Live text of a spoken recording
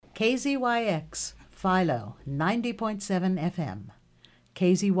KZYX, Philo, 90.7 FM.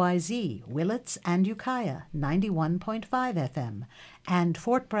 KZYZ, Willits and Ukiah, 91.5 FM. And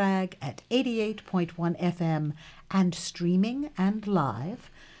Fort Bragg at 88.1 FM. And streaming and live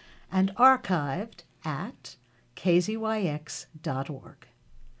and archived at kzyx.org.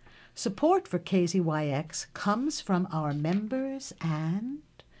 Support for KZYX comes from our members and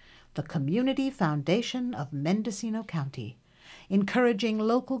the Community Foundation of Mendocino County, encouraging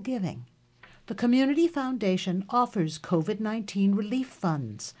local giving. The Community Foundation offers COVID-19 relief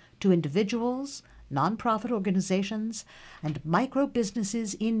funds to individuals, nonprofit organizations, and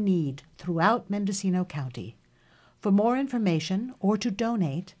micro-businesses in need throughout Mendocino County. For more information or to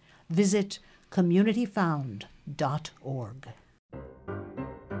donate, visit communityfound.org.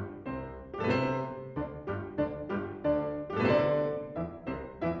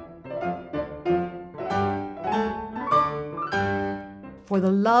 For the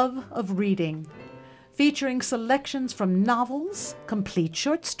Love of Reading, featuring selections from novels, complete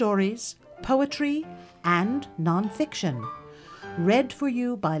short stories, poetry, and nonfiction. Read for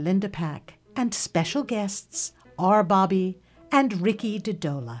you by Linda Pack and special guests R. Bobby and Ricky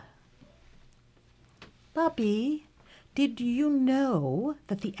Didola. Bobby, did you know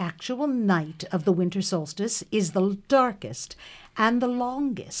that the actual night of the winter solstice is the darkest and the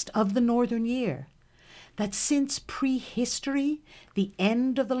longest of the northern year? That since prehistory, the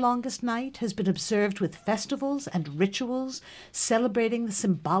end of the longest night has been observed with festivals and rituals celebrating the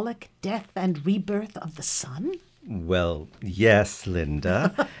symbolic death and rebirth of the sun? Well, yes,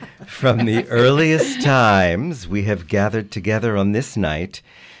 Linda. From the earliest times, we have gathered together on this night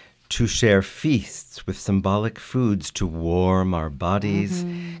to share feasts with symbolic foods to warm our bodies,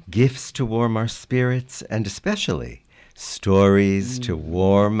 gifts to warm our spirits, and especially stories to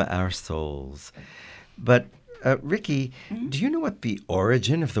warm our souls. But, Ricky, do you know what the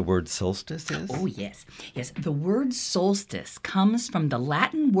origin of the word solstice is? Oh, yes. Yes, the word solstice comes from the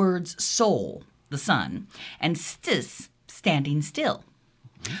Latin words sol, the sun, and stis, standing still.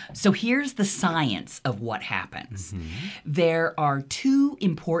 So here's the science of what happens. There are two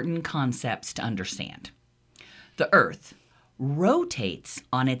important concepts to understand. The Earth rotates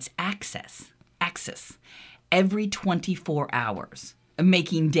on its axis every 24 hours,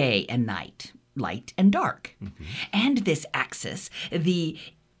 making day and night, light and dark. And this axis, the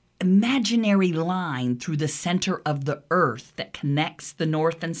imaginary line through the center of the Earth that connects the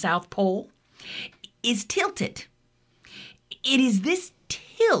North and South Pole, is tilted. It is this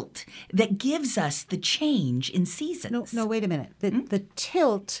tilt that gives us the change in seasons. No, wait a minute. The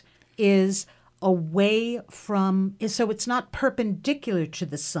tilt is away from, so it's not perpendicular to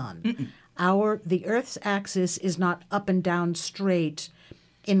the sun. The Earth's axis is not up and down straight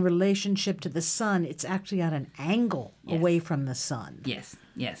in relationship to the sun. It's actually at an angle away from the sun. Yes,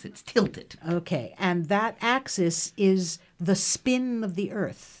 it's tilted. Okay, and that axis is the spin of the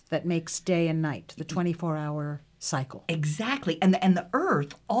Earth that makes day and night, the 24-hour cycle. Exactly, and the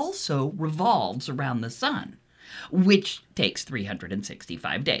Earth also revolves around the sun, which takes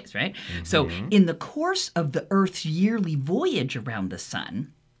 365 days, right? So in the course of the Earth's yearly voyage around the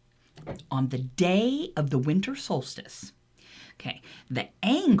sun, on the day of the winter solstice, the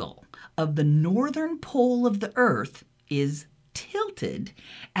angle of the northern pole of the Earth is tilted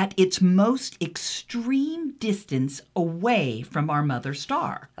at its most extreme distance away from our mother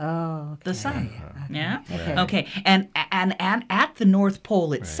star, the sun. Yeah? Okay. And at the North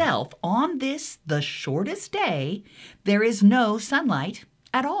Pole itself, on this, the shortest day, there is no sunlight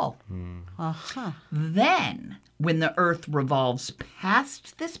at all. Then, when the Earth revolves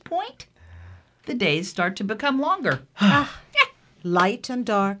past this point, the days start to become longer. Light and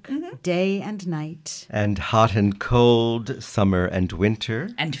dark, day and night. And hot and cold, summer and winter.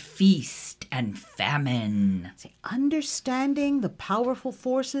 And feast and famine. See, understanding the powerful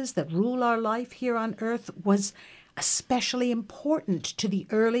forces that rule our life here on Earth was especially important to the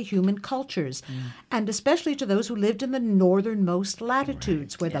early human cultures, and especially to those who lived in the northernmost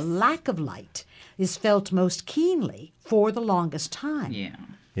latitudes, where the lack of light is felt most keenly for the longest time. Yeah.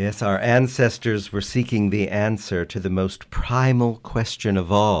 Yes, our ancestors were seeking the answer to the most primal question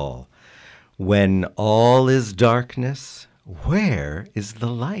of all. When all is darkness, where is the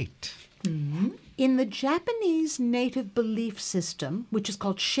light? In the Japanese native belief system, which is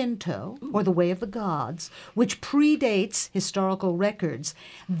called Shinto, or the Way of the Gods, which predates historical records,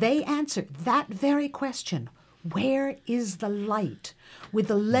 they answer that very question, where is the light, with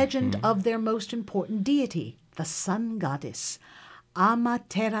the legend of their most important deity, the sun goddess,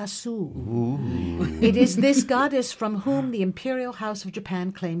 Amaterasu. It is this goddess from whom the Imperial House of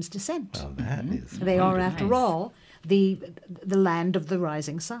Japan claims descent. Well, that is They are, after all, the land of the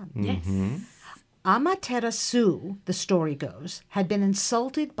rising sun. Yes. Amaterasu, the story goes, had been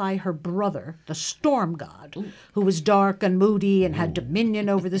insulted by her brother, the storm god, who was dark and moody and had dominion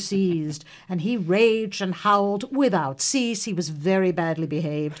over the seas. And he raged and howled without cease. He was very badly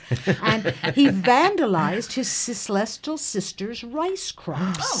behaved. And he vandalized his celestial sister's rice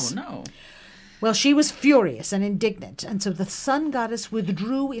crops. Oh, no. Well, she was furious and indignant, and so the sun goddess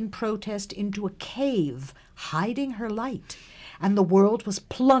withdrew in protest into a cave, hiding her light. And the world was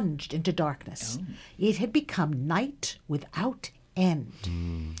plunged into darkness. It had become night without end.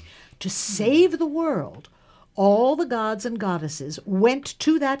 To save the world, all the gods and goddesses went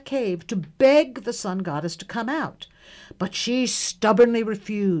to that cave to beg the sun goddess to come out. But she stubbornly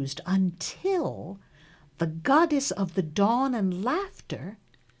refused until the goddess of the dawn and laughter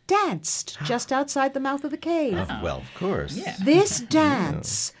danced just outside the mouth of the cave. Well, of course. Yeah. This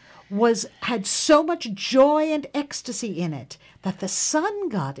dance had so much joy and ecstasy in it that the sun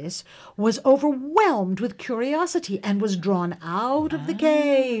goddess was overwhelmed with curiosity and was drawn out of the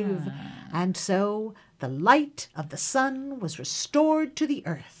cave. And so the light of the sun was restored to the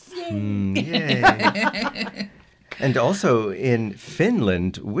earth. Yay. And also in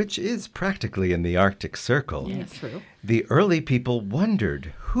Finland, which is practically in the Arctic Circle, True. the early people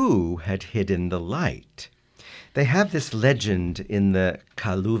wondered who had hidden the light. They have this legend in the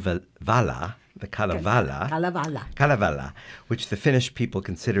Kalevala, which the Finnish people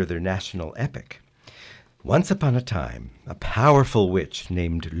consider their national epic. Once upon a time, a powerful witch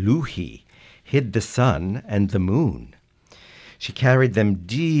named Louhi hid the sun and the moon. She carried them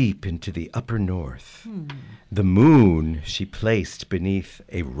deep into the upper north. The moon she placed beneath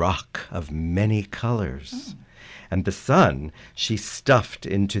a rock of many colors. And the sun she stuffed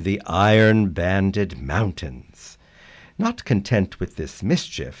into the iron-banded mountains. Not content with this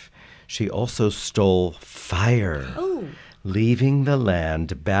mischief, she also stole fire, leaving the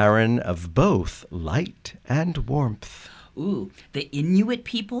land barren of both light and warmth. Ooh, the Inuit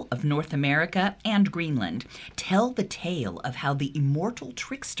people of North America and Greenland tell the tale of how the immortal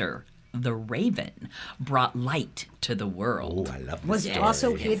trickster, the raven, brought light to the world. Oh, I love this. Was it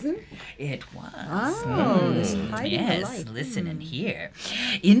also hidden? It was. Oh, this hiding the Yes, light. listen and hear.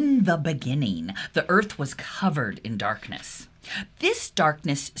 In the beginning, the earth was covered in darkness. This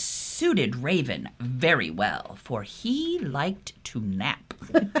darkness suited Raven very well, for he liked to nap.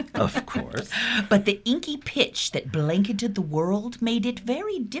 Of course. But the inky pitch that blanketed the world made it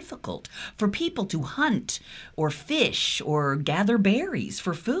very difficult for people to hunt or fish or gather berries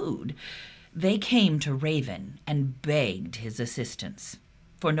for food. They came to Raven and begged his assistance,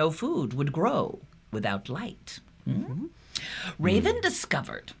 for no food would grow without light. Raven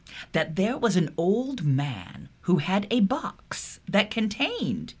discovered that there was an old man who had a box that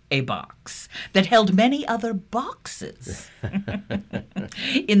contained a box that held many other boxes.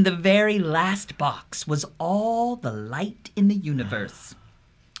 In the very last box was all the light in the universe.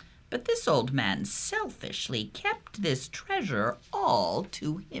 But this old man selfishly kept this treasure all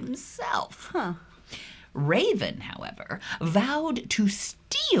to himself. Raven, however, vowed to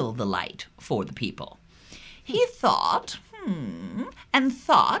steal the light for the people. He thought, and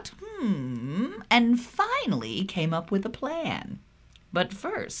thought, and finally came up with a plan. But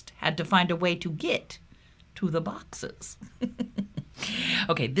first had to find a way to get to the boxes.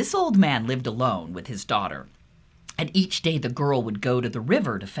 Okay, this old man lived alone with his daughter, and each day the girl would go to the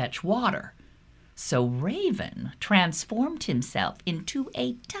river to fetch water. So Raven transformed himself into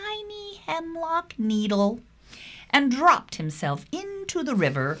a tiny hemlock needle and dropped himself into the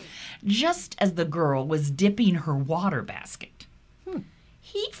river just as the girl was dipping her water basket.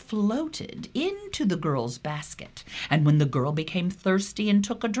 He floated into the girl's basket, and when the girl became thirsty and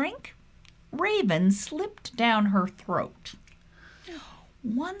took a drink, Raven slipped down her throat.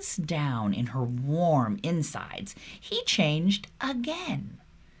 Once down in her warm insides, he changed again,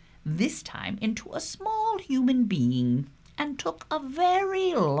 this time into a small human being, and took a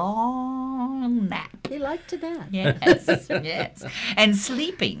very long nap. He liked to nap. Yes, yes. And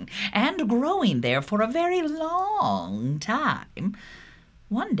sleeping and growing there for a very long time.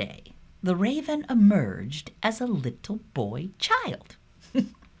 One day, the raven emerged as a little boy child.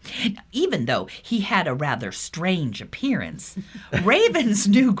 Even though he had a rather strange appearance, Raven's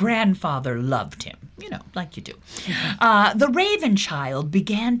new grandfather loved him, like you do. The raven child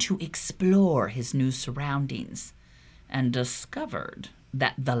began to explore his new surroundings and discovered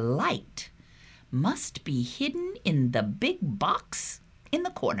that the light must be hidden in the big box in the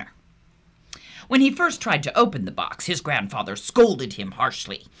corner. When he first tried to open the box, his grandfather scolded him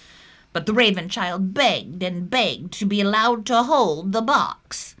harshly. But the raven child begged and begged to be allowed to hold the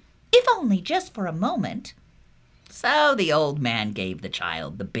box, if only just for a moment. So the old man gave the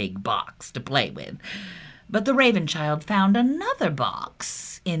child the big box to play with. But the Raven child found another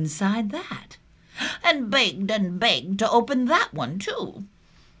box inside that, and begged to open that one too.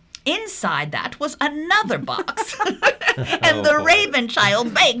 Inside that was another box, and the Raven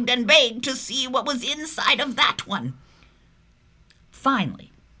child begged to see what was inside of that one.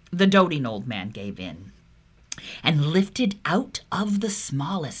 Finally, the doting old man gave in and lifted out of the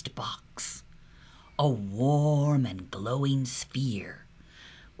smallest box a warm and glowing sphere,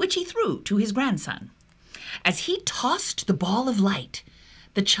 which he threw to his grandson. As he tossed the ball of light,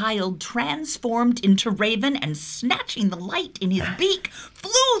 the child transformed into Raven and, snatching the light in his beak,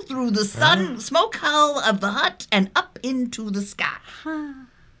 flew through the smoke hull of the hut and up into the sky.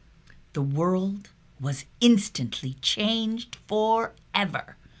 The world was instantly changed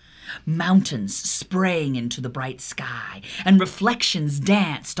forever. Mountains sprang into the bright sky, and reflections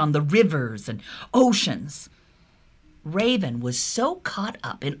danced on the rivers and oceans. Raven was so caught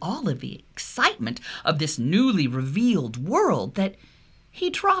up in all of the excitement of this newly revealed world that he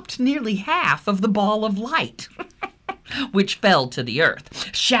dropped nearly half of the ball of light, which fell to the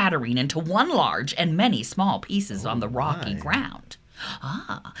earth, shattering into one large and many small pieces on the rocky ground.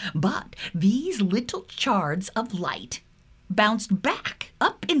 But these little shards of light bounced back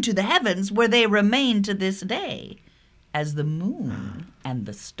up into the heavens, where they remain to this day as the moon and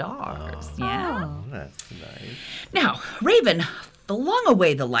the stars. That's nice. Now, Raven flung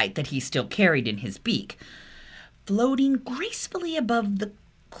away the light that he still carried in his beak, floating gracefully above the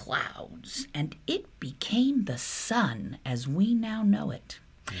clouds, and it became the sun as we now know it.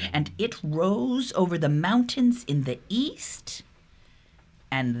 And it rose over the mountains in the east,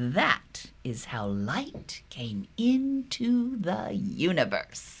 and that is how light came into the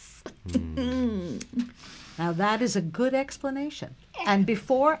universe. Now that is a good explanation. And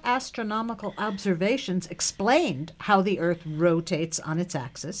before astronomical observations explained how the Earth rotates on its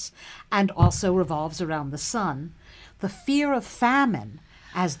axis and also revolves around the sun, the fear of famine,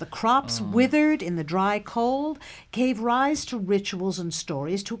 as the crops withered in the dry cold, gave rise to rituals and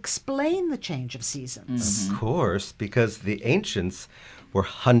stories to explain the change of seasons. Of course, because the ancients were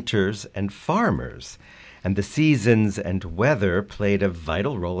hunters and farmers, and the seasons and weather played a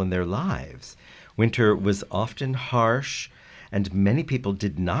vital role in their lives. Winter was often harsh, and many people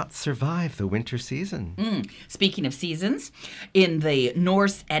did not survive the winter season. Speaking of seasons, in the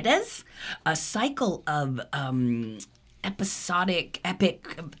Norse Eddas, a cycle of epic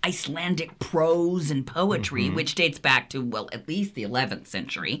Icelandic prose and poetry, which dates back to, well, at least the 11th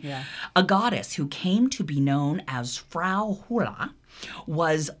century, a goddess who came to be known as Frau Hula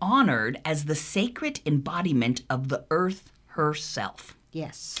was honored as the sacred embodiment of the earth herself.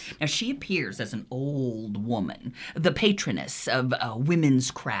 Yes. Now, she appears as an old woman, the patroness of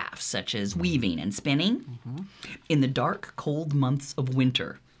women's crafts such as weaving and spinning. In the dark, cold months of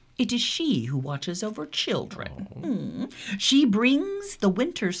winter, it is she who watches over children. She brings the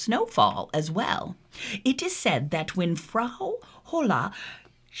winter snowfall as well. It is said that when Frau Hola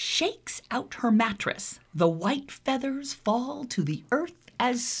shakes out her mattress, the white feathers fall to the earth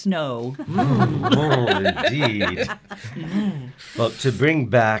as snow. Indeed. Well, to bring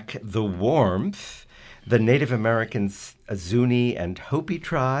back the warmth, the Native American Zuni and Hopi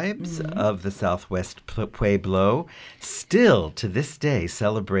tribes of the Southwest Pueblo still to this day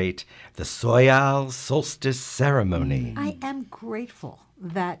celebrate the Soyal Solstice ceremony. I am grateful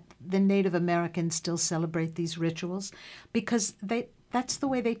that the Native Americans still celebrate these rituals because that's the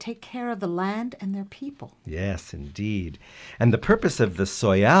way they take care of the land and their people. Yes, indeed. And the purpose of the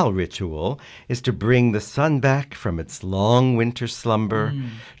Soyal ritual is to bring the sun back from its long winter slumber,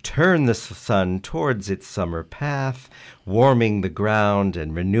 turn the sun towards its summer path, warming the ground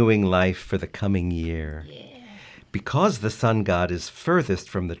and renewing life for the coming year. Because the sun god is furthest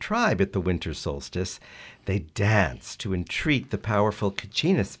from the tribe at the winter solstice, they dance to entreat the powerful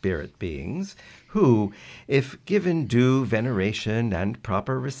Kachina spirit beings who, if given due veneration and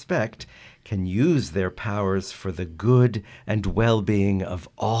proper respect, can use their powers for the good and well-being of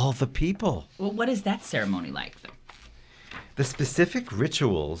all the people. Well, what is that ceremony like, though? The specific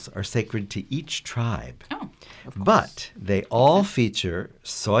rituals are sacred to each tribe. Oh, of course. But they all feature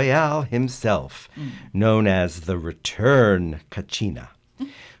Soyal himself, known as the Return Kachina,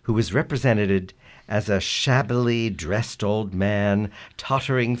 who is represented as a shabbily dressed old man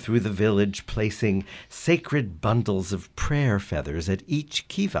tottering through the village, placing sacred bundles of prayer feathers at each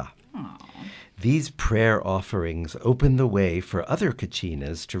kiva. These prayer offerings open the way for other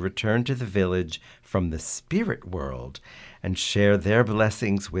Kachinas to return to the village from the spirit world and share their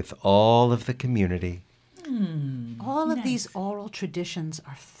blessings with all of the community. All of these oral traditions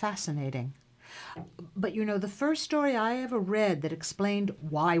are fascinating. But you know, the first story I ever read that explained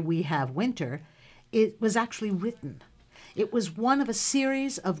why we have winter, it was actually written. It was one of a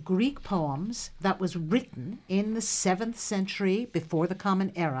series of Greek poems that was written in the 7th century before the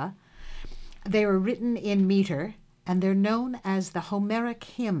Common Era. They were written in meter, and they're known as the Homeric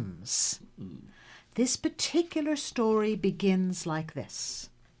hymns. This particular story begins like this.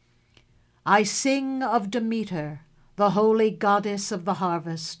 I sing of Demeter, the holy goddess of the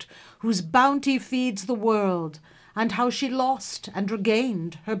harvest, whose bounty feeds the world, and how she lost and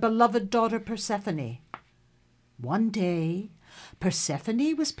regained her beloved daughter Persephone. One day,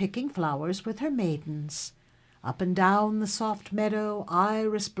 Persephone was picking flowers with her maidens. Up and down the soft meadow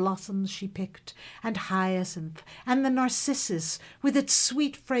iris blossoms she picked, and hyacinth, and the narcissus, with its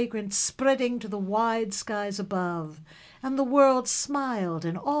sweet fragrance spreading to the wide skies above, and the world smiled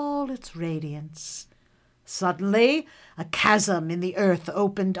in all its radiance. Suddenly, a chasm in the earth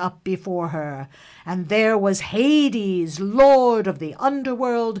opened up before her, and there was Hades, lord of the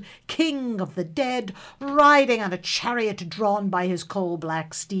underworld, king of the dead, riding on a chariot drawn by his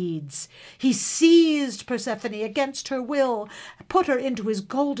coal-black steeds. He seized Persephone against her will, put her into his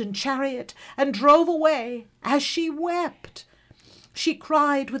golden chariot, and drove away as she wept. She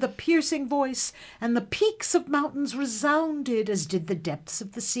cried with a piercing voice, and the peaks of mountains resounded as did the depths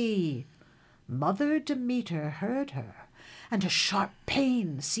of the sea. Mother Demeter heard her, and a sharp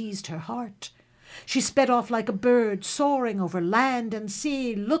pain seized her heart. She sped off like a bird, soaring over land and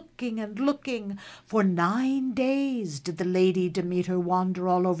sea, looking and looking. For 9 days did the Lady Demeter wander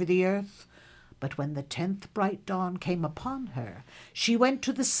all over the earth. But when the 10th bright dawn came upon her, she went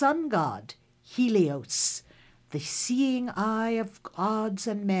to the sun god, Helios, the seeing eye of gods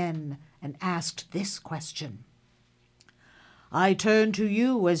and men, and asked this question. I turn to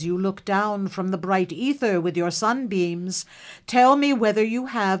you as you look down from the bright ether with your sunbeams. Tell me whether you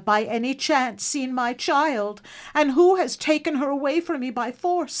have by any chance seen my child, and who has taken her away from me by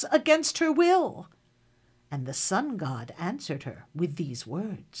force against her will. And the sun god answered her with these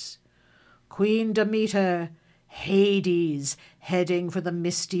words. Queen Demeter, Hades, heading for the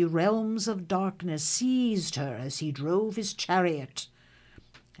misty realms of darkness, seized her as he drove his chariot.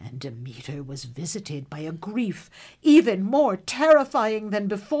 And Demeter was visited by a grief even more terrifying than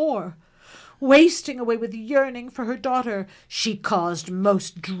before. Wasting away with yearning for her daughter, she caused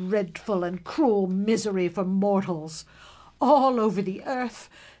most dreadful and cruel misery for mortals. All over the earth,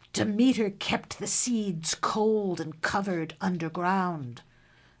 Demeter kept the seeds cold and covered underground.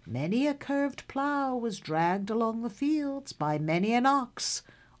 Many a curved plough was dragged along the fields by many an ox,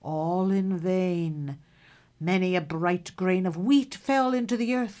 all in vain. Many a bright grain of wheat fell into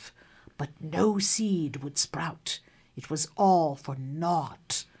the earth, but no seed would sprout. It was all for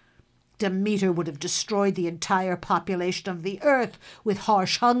naught. Demeter would have destroyed the entire population of the earth with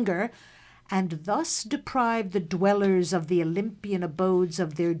harsh hunger, and thus deprived the dwellers of the Olympian abodes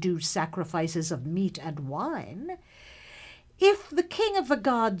of their due sacrifices of meat and wine, if the king of the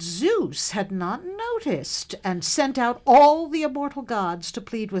gods Zeus had not noticed and sent out all the immortal gods to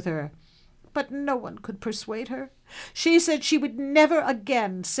plead with her. But no one could persuade her. She said she would never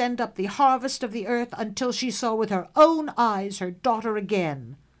again send up the harvest of the earth until she saw with her own eyes her daughter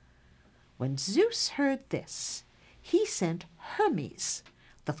again. When Zeus heard this, he sent Hermes,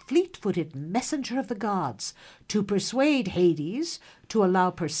 the fleet-footed messenger of the gods, to persuade Hades to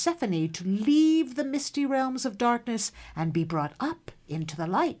allow Persephone to leave the misty realms of darkness and be brought up into the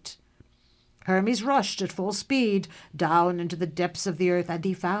light. Hermes rushed at full speed down into the depths of the earth, and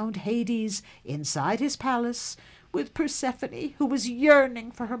he found Hades inside his palace with Persephone, who was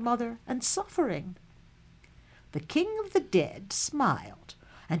yearning for her mother and suffering. The king of the dead smiled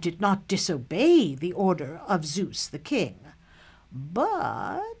and did not disobey the order of Zeus the king.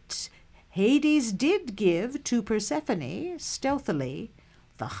 But Hades did give to Persephone, stealthily,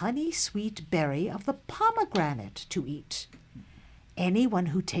 the honey-sweet berry of the pomegranate to eat. Anyone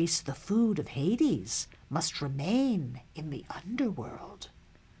who tastes the food of Hades must remain in the underworld.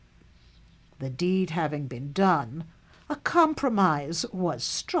 The deed having been done, a compromise was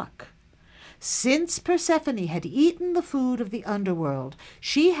struck. Since Persephone had eaten the food of the underworld,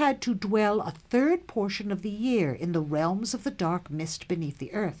 she had to dwell a third portion of the year in the realms of the dark mist beneath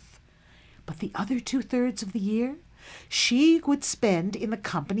the earth. But the other 2/3 of the year she would spend in the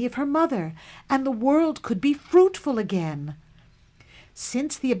company of her mother, and the world could be fruitful again.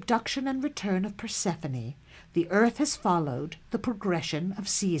 Since the abduction and return of Persephone, the earth has followed the progression of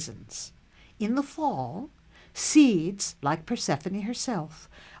seasons. In the fall, seeds, like Persephone herself,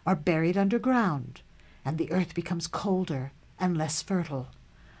 are buried underground, and the earth becomes colder and less fertile.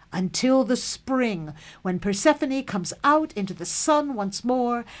 until the spring, when Persephone comes out into the sun once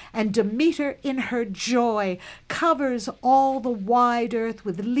more, and Demeter in her joy covers all the wide earth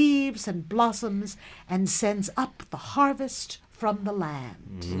with leaves and blossoms and sends up the harvest from the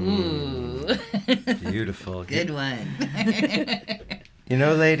land. Beautiful. Good one. You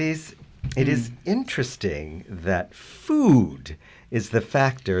know, ladies, it is interesting that food is the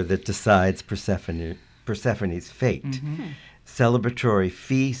factor that decides Persephone's fate. Celebratory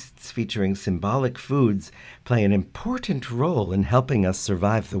feasts featuring symbolic foods play an important role in helping us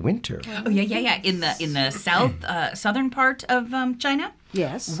survive the winter. Oh yeah. In the southern part of China,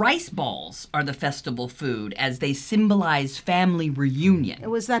 Yes. rice balls are the festival food as they symbolize family reunion.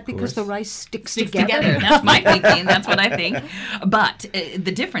 Was that because the rice sticks Sticks together? together. That's my thinking. That's what I think. But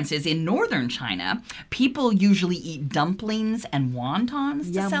the difference is in northern China, people usually eat dumplings and wontons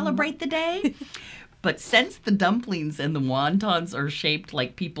to Yum. celebrate the day. But since the dumplings and the wontons are shaped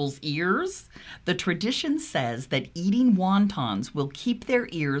like people's ears, the tradition says that eating wontons will keep their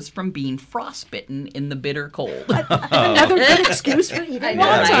ears from being frostbitten in the bitter cold. Another good excuse for eating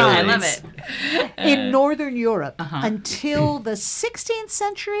wontons. I love it. In Northern Europe, until the 16th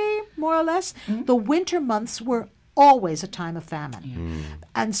century, more or less, the winter months were always a time of famine.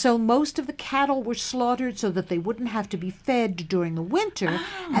 And so most of the cattle were slaughtered so that they wouldn't have to be fed during the winter,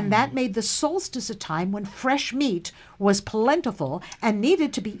 and that made the solstice a time when fresh meat was plentiful and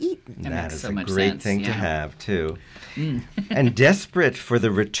needed to be eaten. That makes is so a much great sense, thing to yeah. have, too. And desperate for the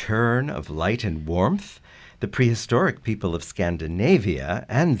return of light and warmth, the prehistoric people of Scandinavia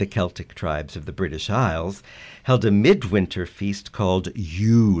and the Celtic tribes of the British Isles held a midwinter feast called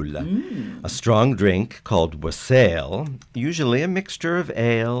Yule. A strong drink called wassail, usually a mixture of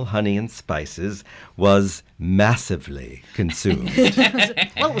ale, honey, and spices, was massively consumed.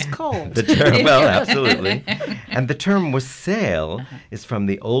 Well, it was cold. The term, well, absolutely. And the term wassail is from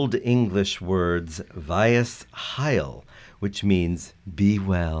the Old English words vias heil, which means be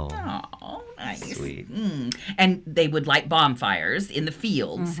well. Oh, nice. Sweet. And they would light bonfires in the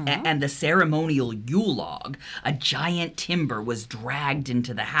fields, and the ceremonial Yule log, a giant timber, was dragged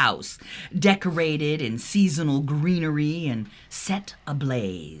into the house, decorated in seasonal greenery, and set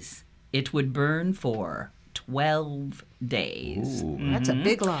ablaze. It would burn for 12 days. That's a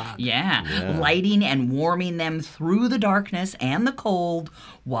big log. Yeah, lighting and warming them through the darkness and the cold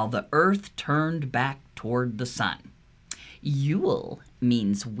while the earth turned back toward the sun. Yule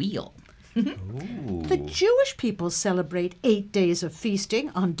means wheel. The Jewish people celebrate 8 days of feasting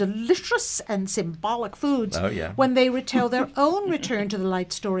on delicious and symbolic foods Oh, yeah. when they retell their own return to the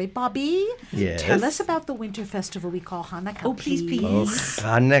light story. Bobby, Yes? tell us about the winter festival we call Hanukkah. Oh, please. Oh,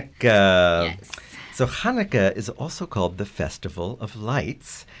 Hanukkah. Yes. So Hanukkah is also called the Festival of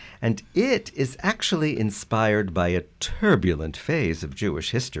Lights, and it is actually inspired by a turbulent phase of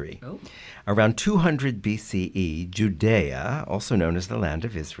Jewish history. Oh. Around 200 BCE, Judea, also known as the Land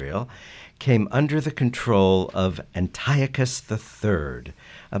of Israel, came under the control of Antiochus III,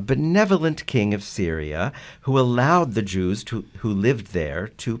 a benevolent king of Syria who allowed the Jews who lived there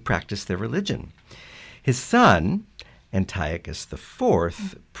to practice their religion. His son, Antiochus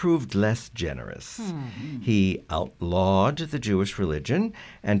IV, proved less generous. He outlawed the Jewish religion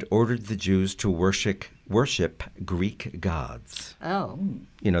and ordered the Jews to worship Greek gods. Oh,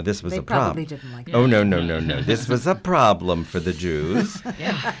 You know, this was they a problem. probably didn't like that. Oh, no. This was a problem for the Jews.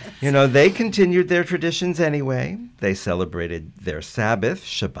 You know, they continued their traditions anyway. They celebrated their Sabbath,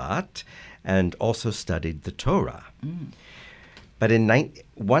 Shabbat, and also studied the Torah. But in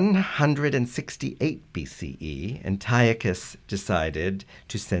 168 BCE, Antiochus decided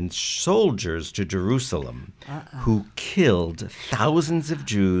to send soldiers to Jerusalem who killed thousands of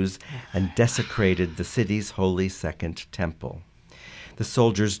Jews and desecrated the city's holy Second Temple. The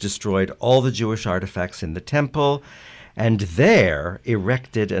soldiers destroyed all the Jewish artifacts in the temple and there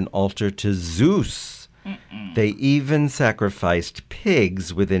erected an altar to Zeus. They even sacrificed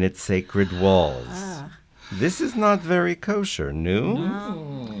pigs within its sacred walls. This is not very kosher,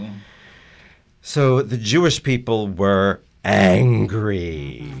 no? So the Jewish people were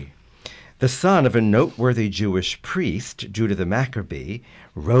angry. The son of a noteworthy Jewish priest, Judah the Maccabee,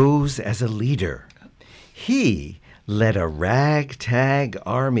 rose as a leader. He led a ragtag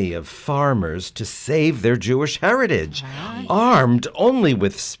army of farmers to save their Jewish heritage, armed only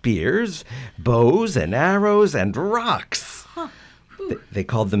with spears, bows and arrows and rocks. They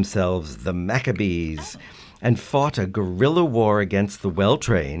called themselves the Maccabees and fought a guerrilla war against the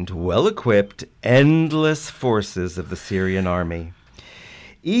well-trained, well-equipped, endless forces of the Syrian army.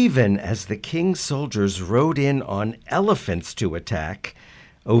 Even as the king's soldiers rode in on elephants to attack,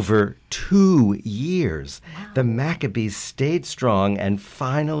 Over 2 years, the Maccabees stayed strong and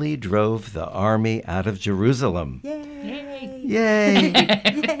finally drove the army out of Jerusalem. Yay!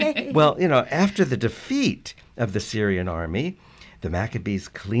 Yay! Well, after the defeat of the Syrian army, the Maccabees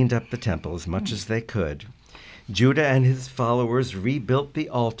cleaned up the temple as much as they could. Judah and his followers rebuilt the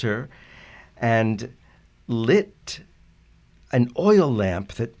altar and lit an oil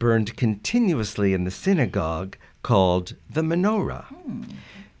lamp that burned continuously in the synagogue called the menorah.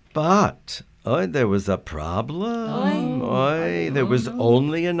 But there was a problem. There was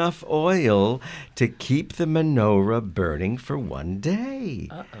only enough oil to keep the menorah burning for one day.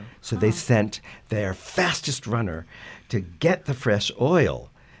 So they sent their fastest runner to get the fresh oil.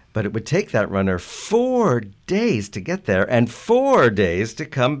 But it would take that runner 4 days to get there and 4 days to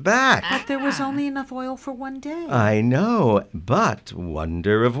come back. But there was only enough oil for one day. I know, but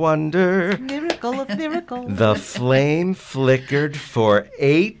wonder of wonder, Miracle of miracles. the flame flickered for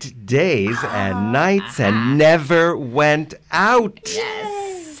 8 days and nights and never went out.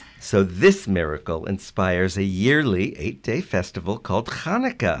 Yes. So this miracle inspires a yearly 8-day festival called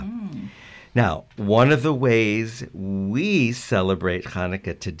Hanukkah. Now, one of the ways we celebrate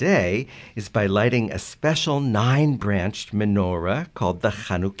Hanukkah today is by lighting a special 9-branched menorah called the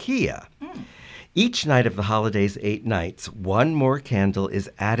Chanukiah. Each night of the holiday's 8 nights, one more candle is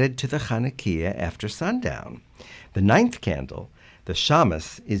added to the Chanukiah after sundown. The 9th candle, the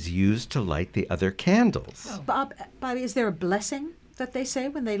shamas, is used to light the other candles. Bobby, is there a blessing that they say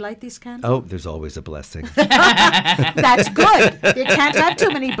when they light these candles? Oh, there's always a blessing. That's good. You can't have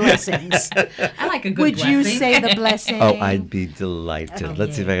too many blessings. I like a good Would blessing. you say the blessing? Oh, I'd be delighted.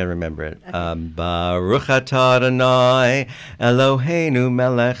 Let's see if I can remember it. Baruch atah Adonai Eloheinu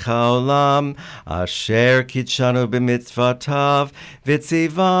melech haolam asher kitshanu b'mitzvotav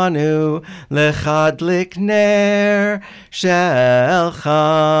v'tzivanu lechadlik ner shel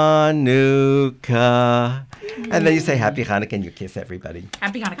Chanukah. And then you say Happy Hanukkah and you kiss everybody.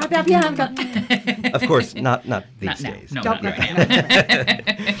 Happy Hanukkah. Happy Hanukkah. Of course, not these Not now. days. No, Don't not right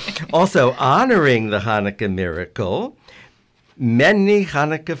now. Also, honoring the Hanukkah miracle, many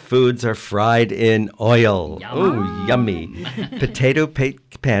Hanukkah foods are fried in oil. Yum. Oh, yummy. Potato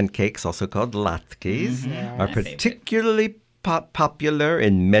pancakes, also called latkes, are particularly popular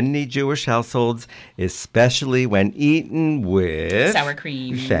in many Jewish households, especially when eaten with Sour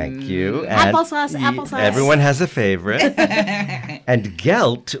cream. Thank you. Applesauce, applesauce. Everyone has a favorite. And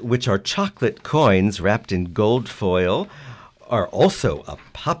gelt, which are chocolate coins wrapped in gold foil, are also a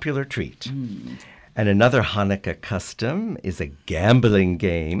popular treat. And another Hanukkah custom is a gambling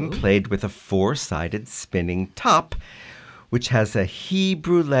game played with a 4-sided spinning top, which has a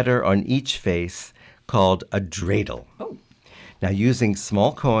Hebrew letter on each face called a dreidel. Oh. Now, using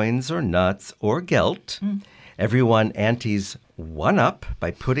small coins or nuts or gelt, everyone antes one up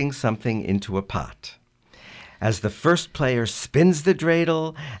by putting something into a pot. As the first player spins the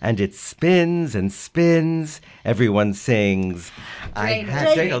dreidel and it spins and spins, everyone sings, I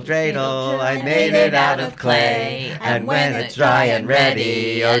had dreidel, dreidel, I made it out of clay, and when it's dry and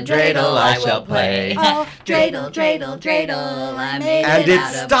ready, a dreidel I shall play. Oh, dreidel, dreidel, dreidel, I made And it it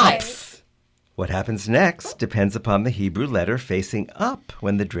out of stops. What happens next depends upon the Hebrew letter facing up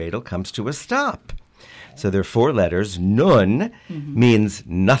when the dreidel comes to a stop. So there are 4 letters. Nun means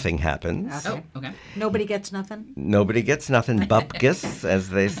nothing happens. Okay. Oh, okay. Nobody gets nothing? Nobody gets nothing. Bupkis, as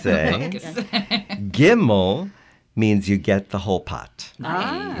they say. Gimel means you get the whole pot,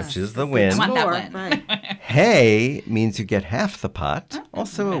 Nice. which is the win. Want that Score, one. right. Hey means you get half the pot,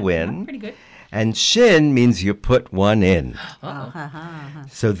 also a win. Pretty good. And shin means you put one in. Uh-oh.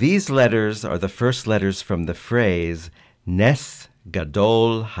 So these letters are the first letters from the phrase Nes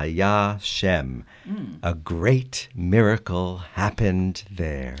Gadol Haya Shem. A great miracle happened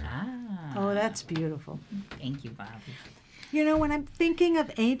there. Oh, that's beautiful. Thank you, Bobby. You know, when I'm thinking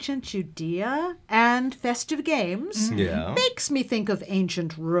of ancient Judea and festive games, Yeah. makes me think of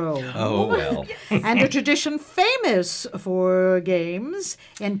ancient Rome. Oh, well. And a tradition famous for games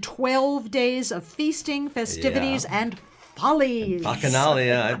in 12 days of feasting, festivities, and follies.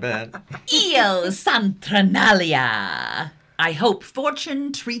 Bacchanalia, I bet. Io Saturnalia. I hope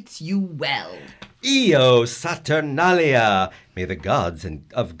fortune treats you well. Io Saturnalia. May the gods and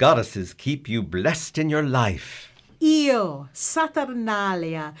of goddesses keep you blessed in your life. Io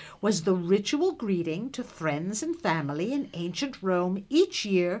Saturnalia was the ritual greeting to friends and family in ancient Rome each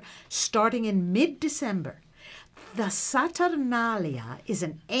year, starting in mid-December. The Saturnalia is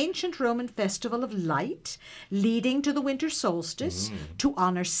an ancient Roman festival of light leading to the winter solstice to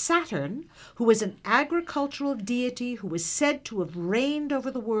honor Saturn, who was an agricultural deity who was said to have reigned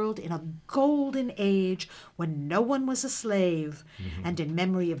over the world in a golden age when no one was a slave. And in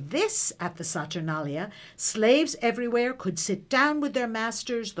memory of this, at the Saturnalia, slaves everywhere could sit down with their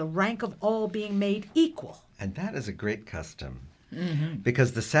masters, the rank of all being made equal. And that is a great custom.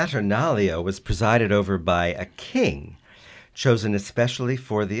 Because the Saturnalia was presided over by a king, chosen especially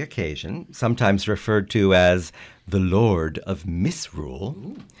for the occasion, sometimes referred to as the Lord of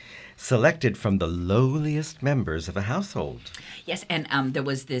Misrule, selected from the lowliest members of a household. Yes, and there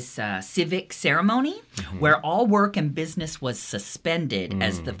was this civic ceremony where all work and business was suspended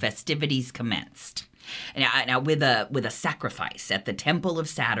as the festivities commenced. Now, with a sacrifice at the Temple of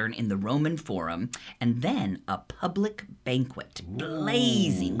Saturn in the Roman Forum, and then a public banquet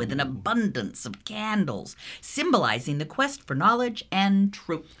blazing with an abundance of candles, symbolizing the quest for knowledge and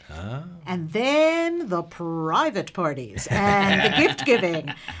truth. And then the private parties and the gift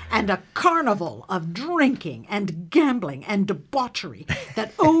giving and a carnival of drinking and gambling and debauchery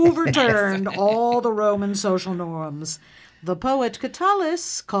that overturned all the Roman social norms. The poet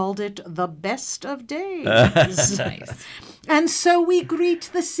Catullus called it the best of days. Nice. And so we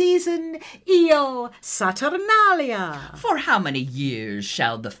greet the season, Io Saturnalia. For how many years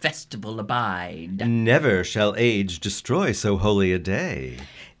shall the festival abide? Never shall age destroy so holy a day.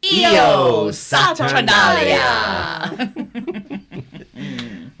 Io Saturnalia!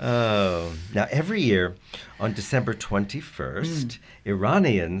 Oh, now every year on December 21st,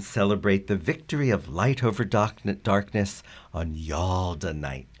 Iranians celebrate the victory of light over darkness on Yalda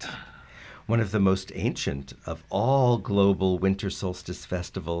Night. One of the most ancient of all global winter solstice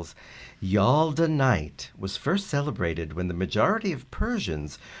festivals, Yalda Night was first celebrated when the majority of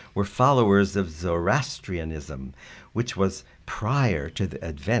Persians were followers of Zoroastrianism, which was prior to the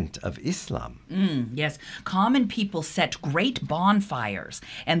advent of Islam. Yes, common people set great bonfires,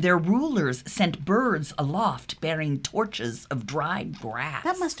 and their rulers sent birds aloft bearing torches of dried grass.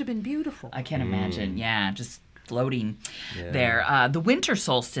 That must have been beautiful. I can't imagine, just floating there. The winter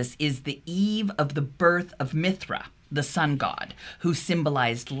solstice is the eve of the birth of Mithra, the sun god, who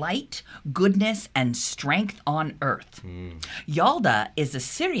symbolized light, goodness, and strength on earth. Yalda is a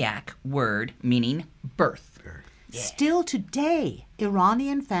Syriac word meaning birth. Still today,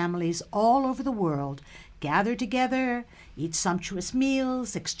 Iranian families all over the world gather together, eat sumptuous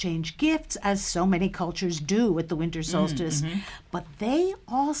meals, exchange gifts, as so many cultures do at the winter solstice. But they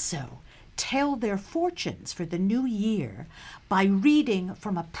also tell their fortunes for the new year by reading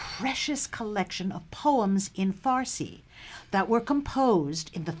from a precious collection of poems in Farsi that were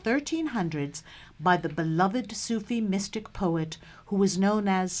composed in the 1300s by the beloved Sufi mystic poet who was known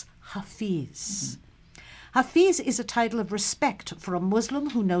as Hafiz. Hafiz is a title of respect for a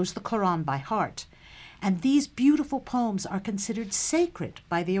Muslim who knows the Quran by heart, and these beautiful poems are considered sacred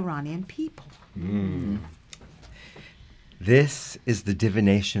by the Iranian people. This is the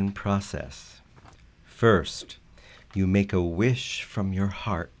divination process. First, you make a wish from your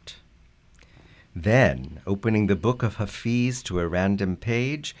heart. Then, opening the book of Hafiz to a random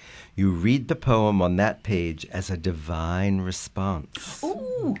page, you read the poem on that page as a divine response.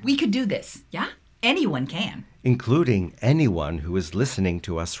 Ooh, we could do this, yeah? Anyone can. Including anyone who is listening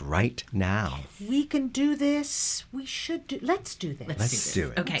to us right now. We can do this. We should do. Let's do this. Let's do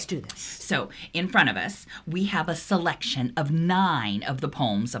it. Okay. Let's do this. So, in front of us, we have a selection of 9 of the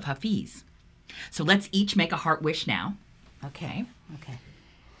poems of Hafiz. So let's each make a heart wish now. Okay. Okay.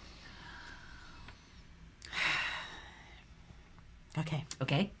 Okay.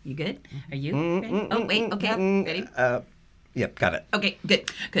 Okay, you good? Are you ready? Oh, wait, okay, ready? Yep, got it. Okay,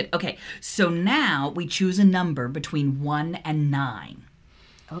 good. Okay, so now we choose a number between 1 and 9.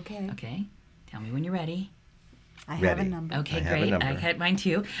 Okay. Okay, tell me when you're ready. I have a Ready. number. Okay, I have a great. number. I had mine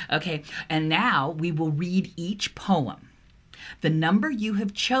too. Okay, and now we will read each poem. The number you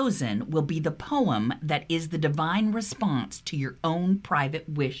have chosen will be the poem that is the divine response to your own private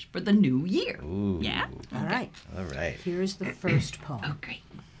wish for the new year. Ooh. Yeah? All right. All right. Here's the first poem. Oh, great.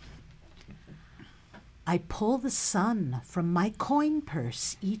 I pull the sun from my coin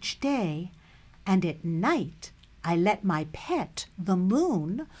purse each day, and at night I let my pet, the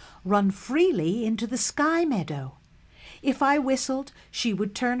moon, run freely into the sky meadow. If I whistled, she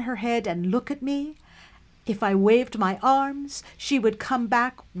would turn her head and look at me. If I waved my arms, she would come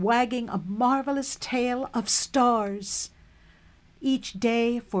back wagging a marvelous tail of stars. Each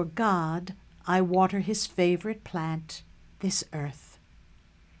day for God I water his favorite plant, this earth.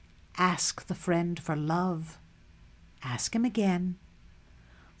 Ask the friend for love. Ask him again.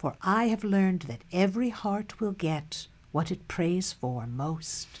 for I have learned that every heart will get what it prays for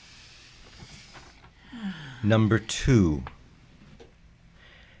most. Number 2.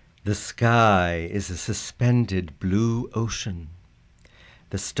 The sky is a suspended blue ocean.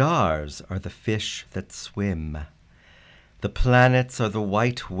 The stars are the fish that swim. The planets are the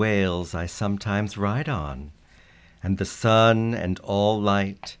white whales I sometimes ride on, and the sun and all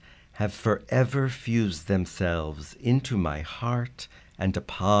light have forever fused themselves into my heart and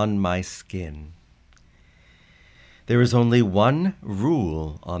upon my skin. There is only one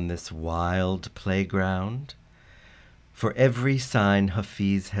rule on this wild playground, for every sign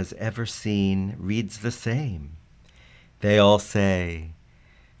Hafiz has ever seen reads the same. They all say,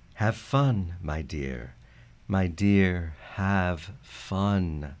 "Have fun, my dear, have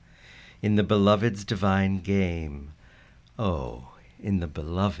fun in the beloved's divine game. Oh, in the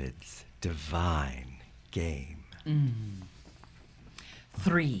beloved's divine game."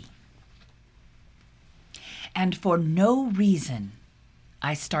 3. And for no reason,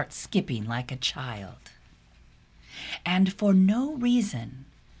 I start skipping like a child. And for no reason,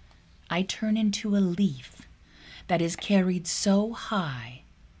 I turn into a leaf that is carried so high,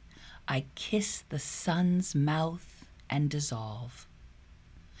 I kiss the sun's mouth and dissolve.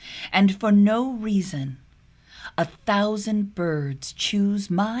 And for no reason, 1,000 birds choose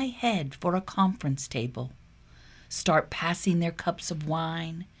my head for a conference table, start passing their cups of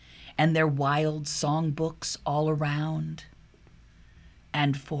wine and their wild songbooks all around.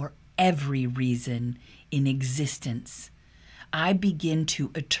 And for every reason in existence, I begin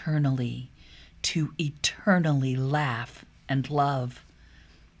to eternally laugh and love,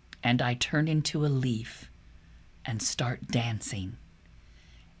 and I turn into a leaf and start dancing,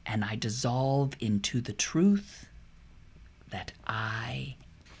 and I dissolve into the truth that I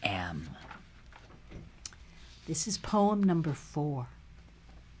am. This is poem number 4.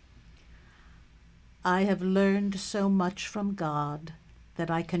 I have learned so much from God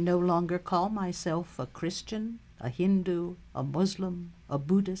that I can no longer call myself a Christian, a Hindu, a Muslim, a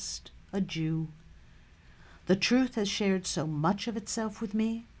Buddhist, a Jew. The truth has shared so much of itself with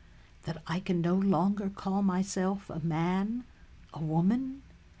me that I can no longer call myself a man, a woman,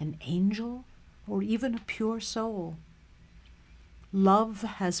 an angel, or even a pure soul. Love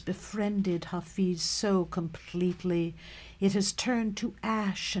has befriended Hafiz so completely, it has turned to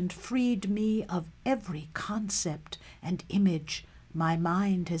ash and freed me of every concept and image my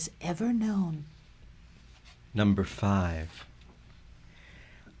mind has ever known. Number 5.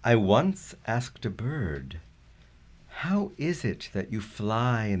 I once asked a bird, "How is it that you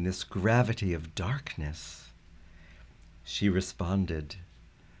fly in this gravity of darkness?" She responded,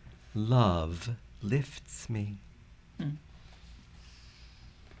 "Love lifts me."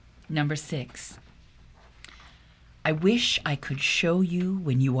 Number 6. I wish I could show you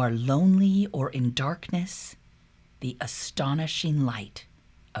when you are lonely or in darkness the astonishing light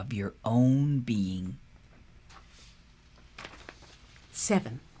of your own being.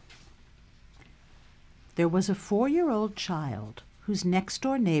 7. There was a 4-year-old child whose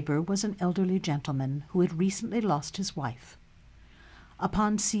next-door neighbor was an elderly gentleman who had recently lost his wife.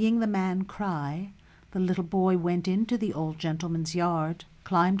 Upon seeing the man cry, the little boy went into the old gentleman's yard,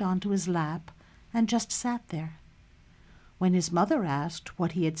 climbed onto his lap, and just sat there. When his mother asked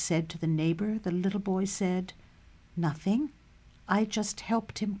what he had said to the neighbor, the little boy said, "Nothing. I just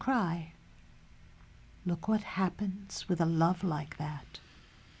helped him cry." Look what happens with a love like that.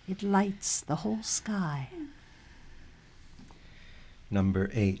 It lights the whole sky. Number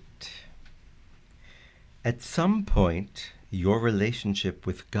 8. At some point, your relationship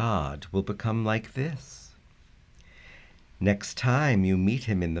with God will become like this. Next time you meet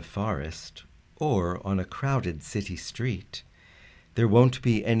him in the forest or on a crowded city street, there won't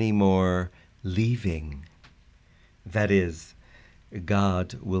be any more leaving. That is,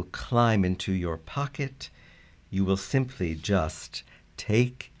 God will climb into your pocket. You will simply just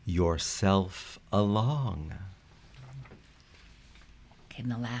take yourself along. Okay,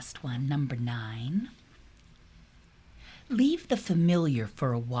 and the last one, number 9. Leave the familiar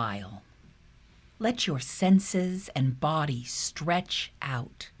for a while. Let your senses and body stretch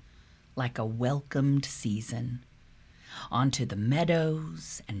out like a welcomed season onto the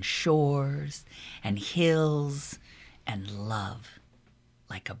meadows and shores and hills and love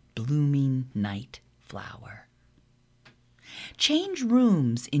like a blooming night flower. Change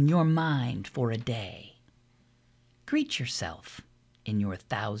rooms in your mind for a day. Greet yourself in your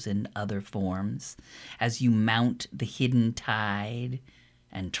 1,000 other forms as you mount the hidden tide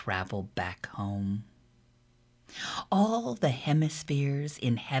and travel back home. All the hemispheres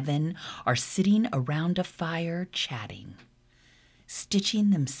in heaven are sitting around a fire chatting,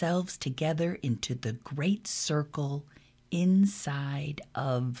 stitching themselves together into the great circle inside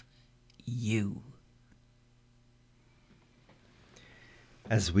of you.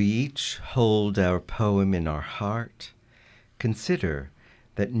 As we each hold our poem in our heart, consider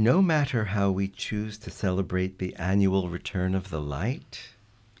that no matter how we choose to celebrate the annual return of the light,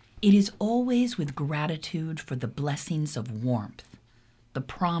 it is always with gratitude for the blessings of warmth, the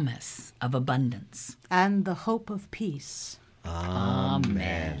promise of abundance, and the hope of peace.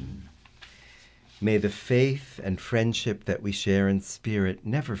 Amen. May the faith and friendship that we share in spirit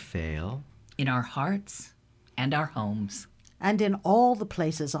never fail In our hearts and our homes. And in all the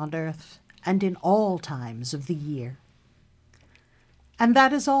places on earth, and in all times of the year. And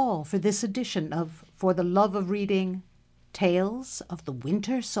that is all for this edition of For the Love of Reading, Tales of the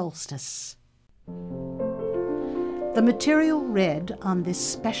Winter Solstice. The material read on this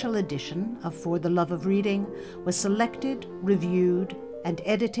special edition of For the Love of Reading was selected, reviewed, and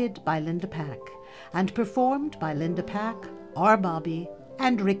edited by Linda Pack, and performed by Linda Pack, R. Bobby,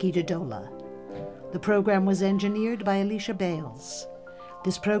 and Ricky Dodola. The program was engineered by Alicia Bales.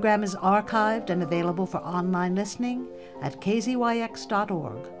 This program is archived and available for online listening at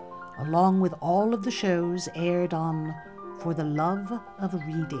kzyx.org, along with all of the shows aired on For the Love of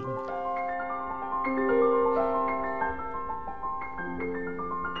Reading.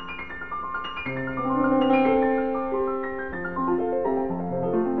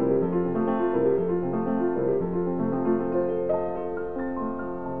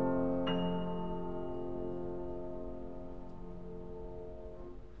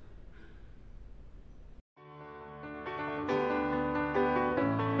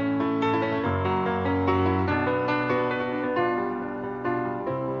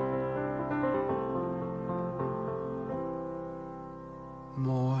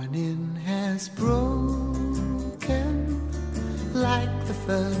 Morning has broken like the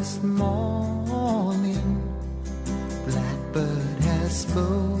first morning. Blackbird has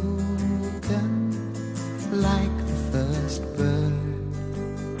spoken like the first bird.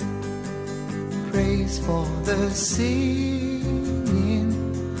 Praise for the singing,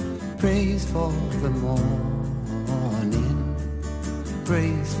 praise for the morning,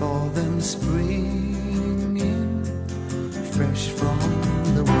 praise for them springing fresh from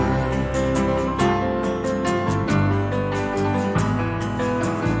the world.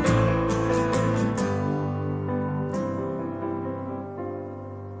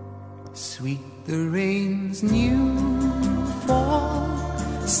 Sweet the rain's new fall,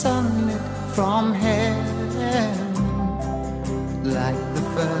 sunlit from heaven, like the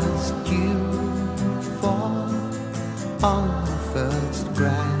first dew fall on the first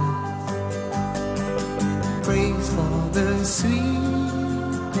grass. Praise for the sweetness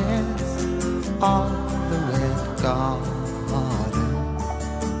of the red garden,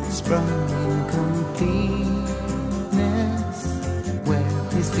 sprung in completeness where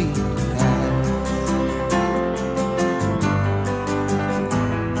his feet pass.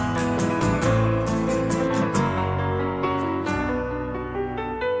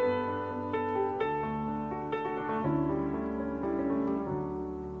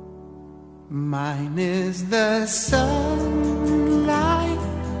 Mine is the sunlight,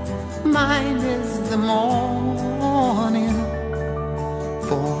 mine is the morning,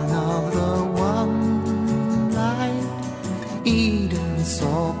 born of the one light Eden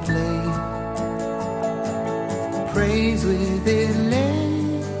saw play. Praise with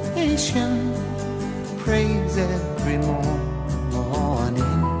elation, praise every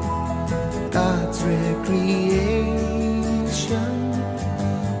morning, God's recreation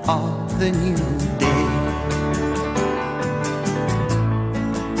of the new day.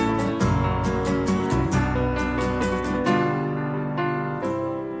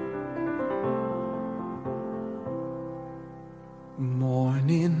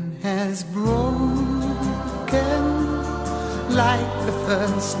 Morning has broken like the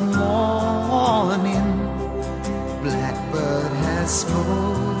first morning. Blackbird has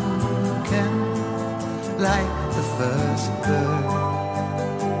spoken like the first bird.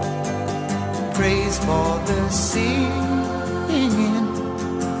 Praise for the singing,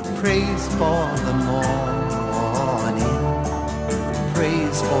 praise for the morning,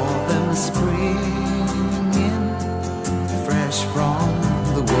 praise for them springing fresh from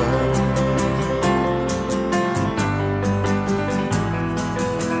the world.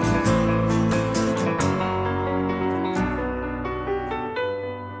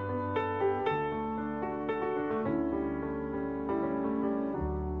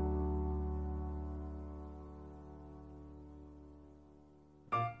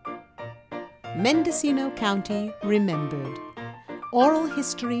 Mendocino County Remembered. Oral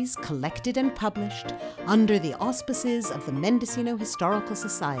histories collected and published under the auspices of the Mendocino Historical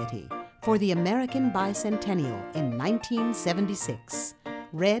Society for the American Bicentennial in 1976.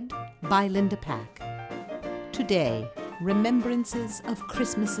 Read by Linda Pack. Today, remembrances of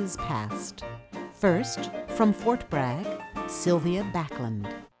Christmases past. First, from Fort Bragg, Sylvia Backlund.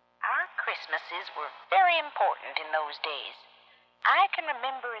 Our Christmases were very important in those days. I can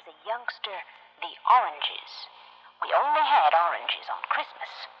remember as a youngster the oranges. We only had oranges on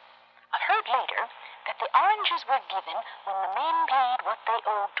Christmas. I've heard later that the oranges were given when the men paid what they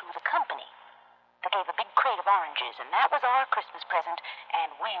owed to the company. They gave a big crate of oranges, and that was our Christmas present,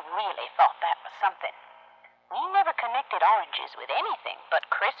 and we really thought that was something. We never connected oranges with anything but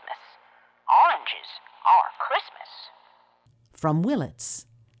Christmas. Oranges are Christmas. From Willits,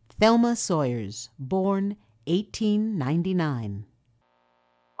 Thelma Sawyers, born 1899.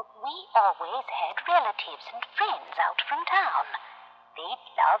 We always had relatives and friends out from town. They'd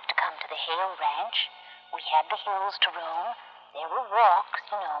love to come to the Hale Ranch. We had the hills to roam. There were walks,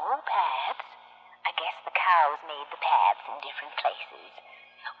 paths. I guess the cows made the paths in different places.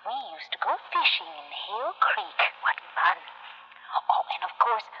 We used to go fishing in Hale Creek. What fun! Oh, and of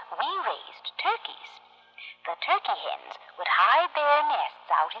course, we raised turkeys. The turkey hens would hide their nests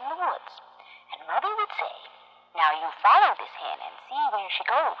out in the woods, and Mother would say, "Now you follow this hen and see where she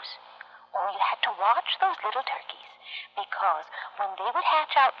goes." Or you had to watch those little turkeys, because when they would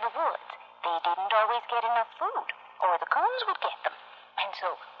hatch out in the woods, they didn't always get enough food, or the coons would get them. And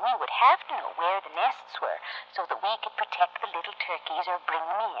so we would have to know where the nests were so that we could protect the little turkeys or bring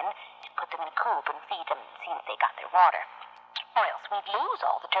them in and put them in a coop and feed them and see if they got their water. Or else we'd lose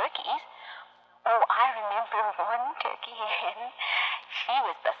all the turkeys. Oh, I remember one turkey hen. She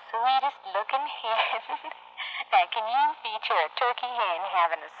was the sweetest looking hen. Now, can you feature a turkey hen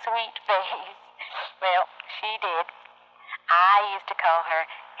having a sweet face? Well, she did. I used to call her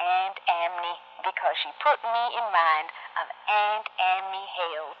Aunt Amney because she put me in mind of Aunt Amney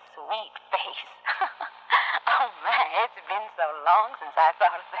Hale's sweet face. Oh my, it's been so long since I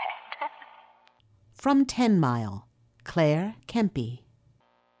thought of that. From 10 Mile, Claire Kempe.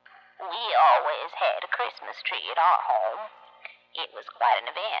 We always had a Christmas tree at our home. It was quite an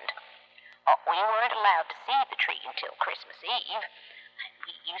event. We weren't allowed to see the tree until Christmas Eve.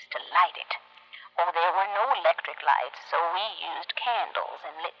 We used to light it. There were no electric lights, so we used candles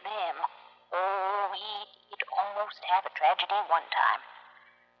and lit them. We'd almost have a tragedy one time.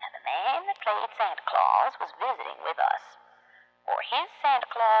 Now, the man that played Santa Claus was visiting with us. For his Santa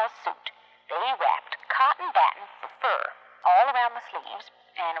Claus suit, they wrapped cotton batting for fur all around the sleeves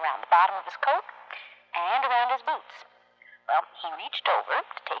and around the bottom of his coat and around his boots. Well, he reached over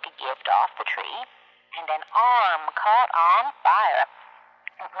to take a gift off the tree, and an arm caught on fire.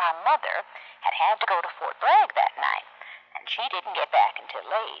 My mother had to go to Fort Bragg that night, and she didn't get back until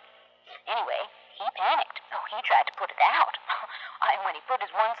late. Anyway, he panicked. He tried to put it out. And when he put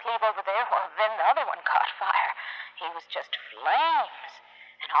his one sleeve over there, then the other one caught fire. He was just flames.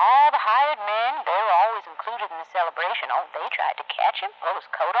 And all the hired men, they were always included in the celebration. They tried to catch him, pull his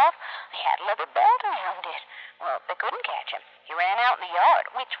coat off. He had a leather belt around it. Well, they couldn't catch him. He ran out in the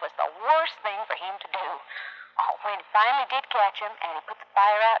yard, which was the worst thing for him to do. When he finally did catch him and he put the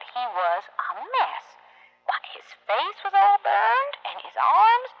fire out, he was a mess. Why, his face was all burned, and his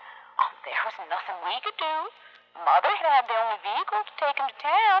arms. There was nothing we could do. Mother had the only vehicle to take him to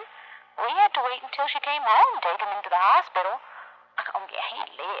town. We had to wait until she came home to take him into the hospital. Yeah, he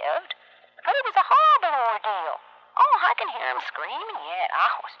lived. But it was a horrible ordeal. I can hear him screaming yet.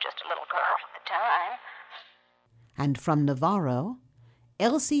 I was just a little girl at the time. And from Navarro,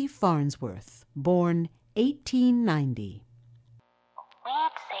 Elsie Farnsworth, born 1890.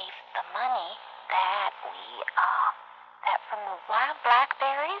 We'd saved the money that from the wild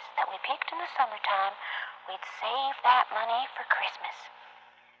blackberries that we picked in the summertime. We'd save that money for Christmas.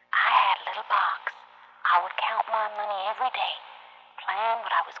 I had a little box. I would count my money every day, plan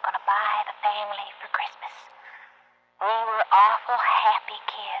what I was going to buy the family for Christmas. We were awful happy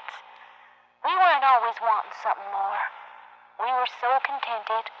kids. We weren't always wanting something more. We were so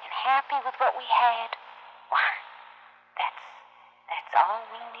contented and happy with what we had. Why, that's all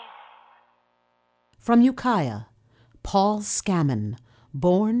we knew. From Ukiah, Paul Scammon,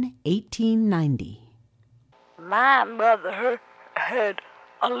 born 1890. My mother had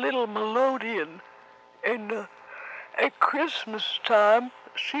a little melodeon, and at Christmas time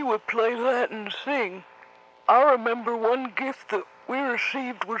she would play that and sing. I remember one gift that we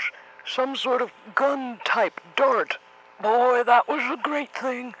received was some sort of gun-type dart. Boy, that was a great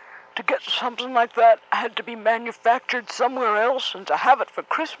thing. To get something like that had to be manufactured somewhere else, and to have it for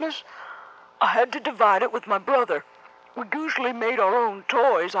Christmas, I had to divide it with my brother. We usually made our own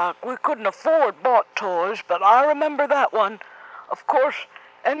toys. We couldn't afford bought toys, but I remember that one. Of course,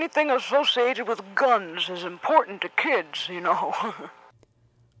 anything associated with guns is important to kids, you know.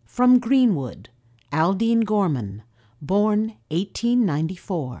 From Greenwood, Aldine Gorman, born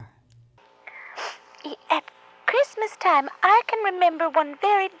 1894. At Christmas time, I can remember one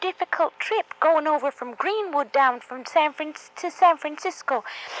very difficult trip going over from Greenwood down from to San Francisco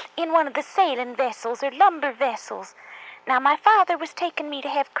in one of the sailing vessels or lumber vessels. Now, my father was taking me to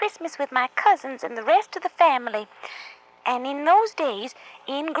have Christmas with my cousins and the rest of the family. And in those days,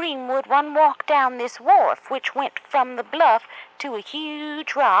 in Greenwood, one walked down this wharf, which went from the bluff to a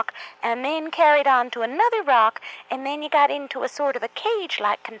huge rock, and then carried on to another rock, and then you got into a sort of a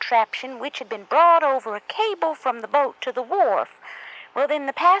cage-like contraption, which had been brought over a cable from the boat to the wharf. Well, then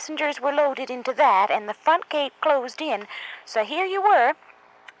the passengers were loaded into that, and the front gate closed in. So here you were,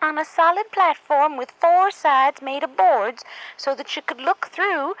 on a solid platform with 4 sides made of boards, so that you could look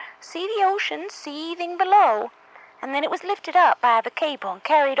through, see the ocean seething below. And then it was lifted up by the cable and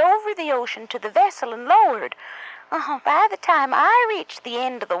carried over the ocean to the vessel and lowered. By the time I reached the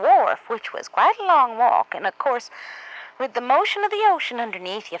end of the wharf, which was quite a long walk, and of course, with the motion of the ocean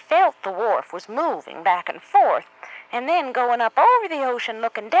underneath, you felt the wharf was moving back and forth. And then going up over the ocean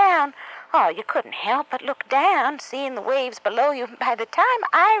looking down, you couldn't help but look down, seeing the waves below you. By the time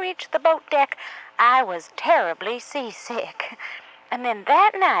I reached the boat deck, I was terribly seasick. And then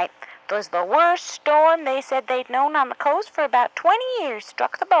that night, was the worst storm they said they'd known on the coast for about 20 years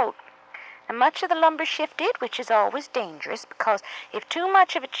struck the boat. And much of the lumber shifted, which is always dangerous, because if too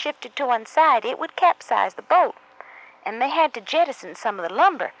much of it shifted to one side, it would capsize the boat. And they had to jettison some of the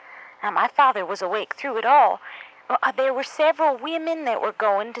lumber. Now, my father was awake through it all. There were several women that were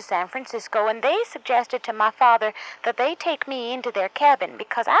going to San Francisco, and they suggested to my father that they take me into their cabin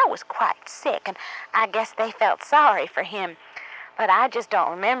because I was quite sick, and I guess they felt sorry for him. But I just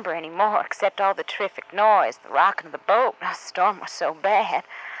don't remember anymore, except all the terrific noise, the rocking of the boat. The storm was so bad.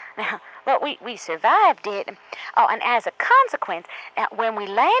 Now, but we survived it. And as a consequence, when we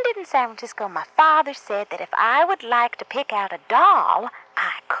landed in San Francisco, my father said that if I would like to pick out a doll,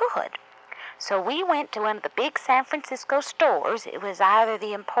 I could. So we went to one of the big San Francisco stores. It was either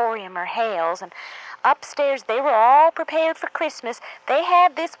the Emporium or Hale's, and upstairs they were all prepared for Christmas. They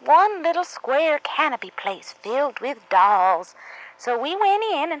had this one little square canopy place filled with dolls. So we went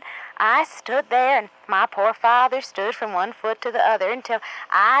in, and I stood there, and my poor father stood from one foot to the other until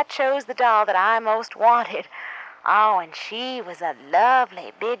I chose the doll that I most wanted. And she was a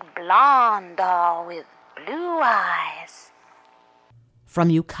lovely big blonde doll with blue eyes. From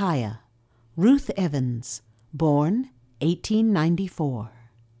Ukiah, Ruth Evans, born 1894.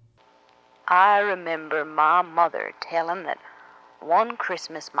 I remember my mother telling that one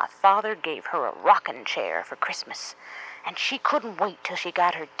Christmas my father gave her a rocking chair for Christmas, and she couldn't wait till she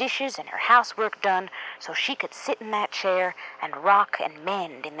got her dishes and her housework done so she could sit in that chair and rock and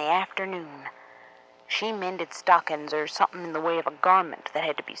mend in the afternoon. She mended stockings or something in the way of a garment that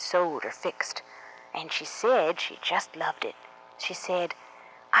had to be sewed or fixed, and she said she just loved it. She said,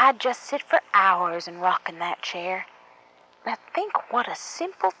 I'd just sit for hours and rock in that chair. Now think what a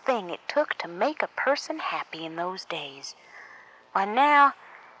simple thing it took to make a person happy in those days. Why, now,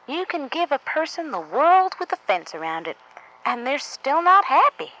 you can give a person the world with a fence around it, and they're still not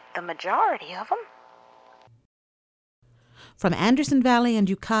happy, the majority of them. From Anderson Valley and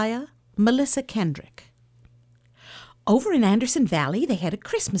Ukiah, Melissa Kendrick. Over in Anderson Valley, they had a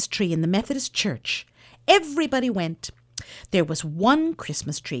Christmas tree in the Methodist church. Everybody went. There was one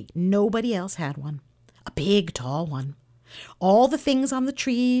Christmas tree. Nobody else had one. A big, tall one. All the things on the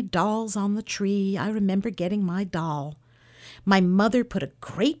tree, dolls on the tree. I remember getting my doll. My mother put a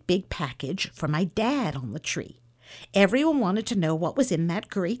great big package for my dad on the tree. Everyone wanted to know what was in that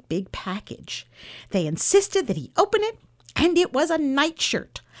great big package. They insisted that he open it, and it was a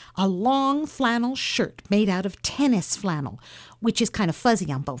nightshirt, a long flannel shirt made out of tennis flannel, which is kind of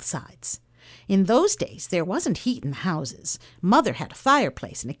fuzzy on both sides. In those days, there wasn't heat in the houses. Mother had a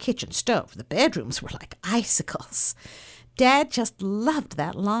fireplace and a kitchen stove. The bedrooms were like icicles. Dad just loved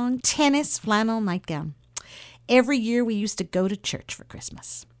that long tennis flannel nightgown. Every year we used to go to church for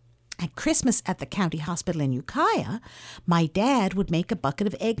Christmas. At Christmas at the county hospital in Ukiah, my dad would make a bucket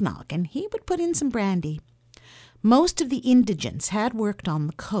of eggnog, and he would put in some brandy. Most of the indigents had worked on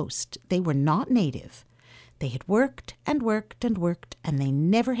the coast. They were not native. They had worked and worked and worked, and they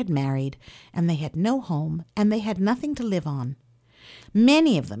never had married, and they had no home, and they had nothing to live on.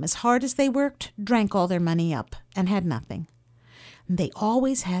 Many of them, as hard as they worked, drank all their money up and had nothing. They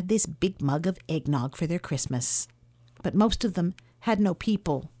always had this big mug of eggnog for their Christmas, but most of them had no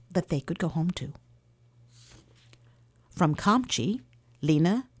people that they could go home to. From Kamchi,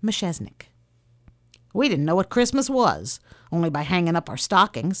 Lena Mashesnik. We didn't know what Christmas was, only by hanging up our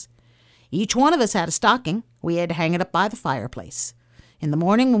stockings. Each one of us had a stocking. We had to hang it up by the fireplace. In the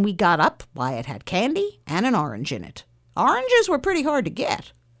morning when we got up, Wyatt had candy and an orange in it. Oranges were pretty hard to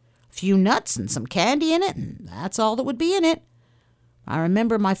get. A few nuts and some candy in it, and that's all that would be in it. I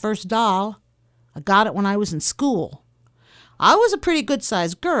remember my first doll. I got it when I was in school. I was a pretty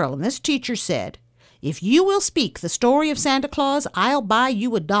good-sized girl, and this teacher said, "If you will speak the story of Santa Claus, I'll buy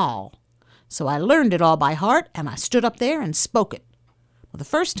you a doll." So I learned it all by heart, and I stood up there and spoke it. Well, the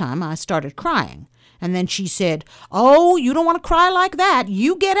first time I started crying, and then she said, "Oh, you don't want to cry like that.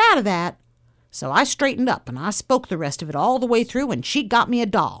 You get out of that." So I straightened up, and I spoke the rest of it all the way through, and she got me a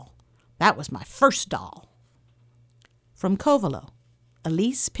doll. That was my first doll. From Covelo,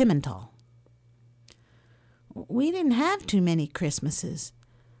 Elise Pimental. We didn't have too many Christmases.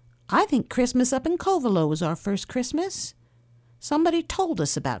 I think Christmas up in Covelo was our first Christmas. Somebody told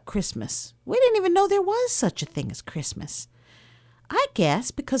us about Christmas. We didn't even know there was such a thing as Christmas. I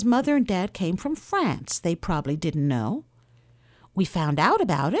guess because Mother and Dad came from France, they probably didn't know. We found out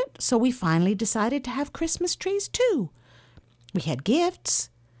about it, so we finally decided to have Christmas trees too. We had gifts.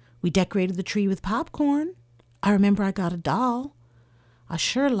 We decorated the tree with popcorn. I remember I got a doll. I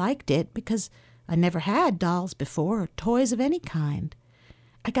sure liked it because I never had dolls before or toys of any kind.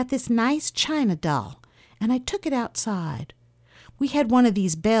 I got this nice china doll, and I took it outside. We had one of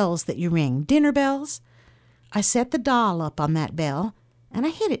these bells that you ring, dinner bells. I set the doll up on that bell, and I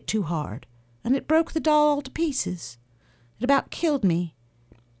hit it too hard, and it broke the doll all to pieces. It about killed me.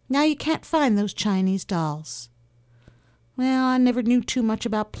 Now you can't find those Chinese dolls. Well, I never knew too much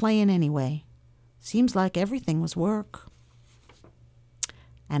about playing anyway. Seems like everything was work.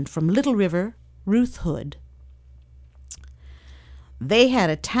 And from Little River, Ruth Hood. They had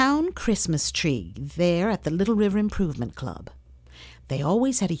a town Christmas tree there at the Little River Improvement Club. They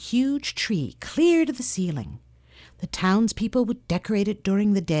always had a huge tree clear to the ceiling. The townspeople would decorate it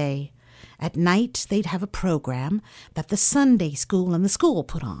during the day. At night, they'd have a program that the Sunday school and the school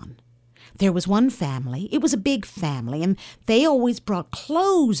put on. There was one family. It was a big family, and they always brought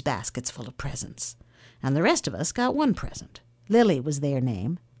clothes baskets full of presents. And the rest of us got one present. Lily was their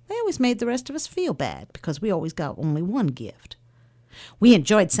name. They always made the rest of us feel bad because we always got only one gift. We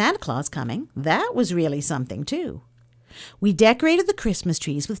enjoyed Santa Claus coming. That was really something, too. We decorated the Christmas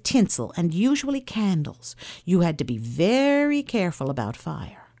trees with tinsel and usually candles. You had to be very careful about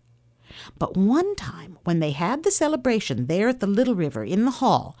fire. But one time, when they had the celebration there at the Little River in the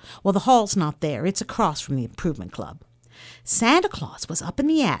hall, well, the hall's not there, it's across from the Improvement Club. Santa Claus was up in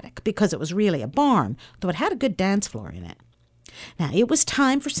the attic because it was really a barn, though it had a good dance floor in it. Now, it was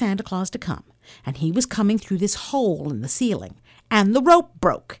time for Santa Claus to come, and he was coming through this hole in the ceiling, and the rope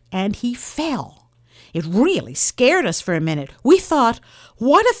broke, and he fell. It really scared us for a minute. We thought,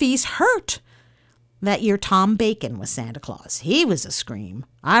 what if he's hurt? That year, Tom Bacon was Santa Claus. He was a scream.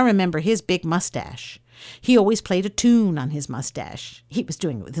 I remember his big mustache. He always played a tune on his mustache. He was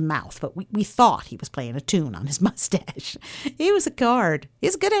doing it with his mouth, but we thought he was playing a tune on his mustache. He was a card. He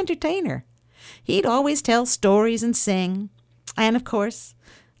was a good entertainer. He'd always tell stories and sing. And, of course,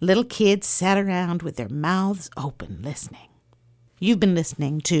 little kids sat around with their mouths open listening. You've been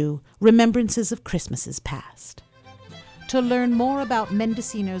listening to Remembrances of Christmases Past. To learn more about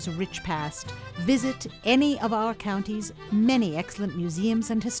Mendocino's rich past, visit any of our county's many excellent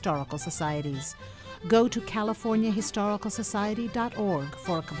museums and historical societies. Go to CaliforniaHistoricalSociety.org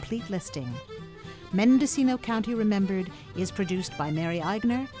for a complete listing. Mendocino County Remembered is produced by Mary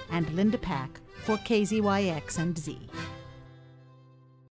Eigner and Linda Pack for KZYX and Z.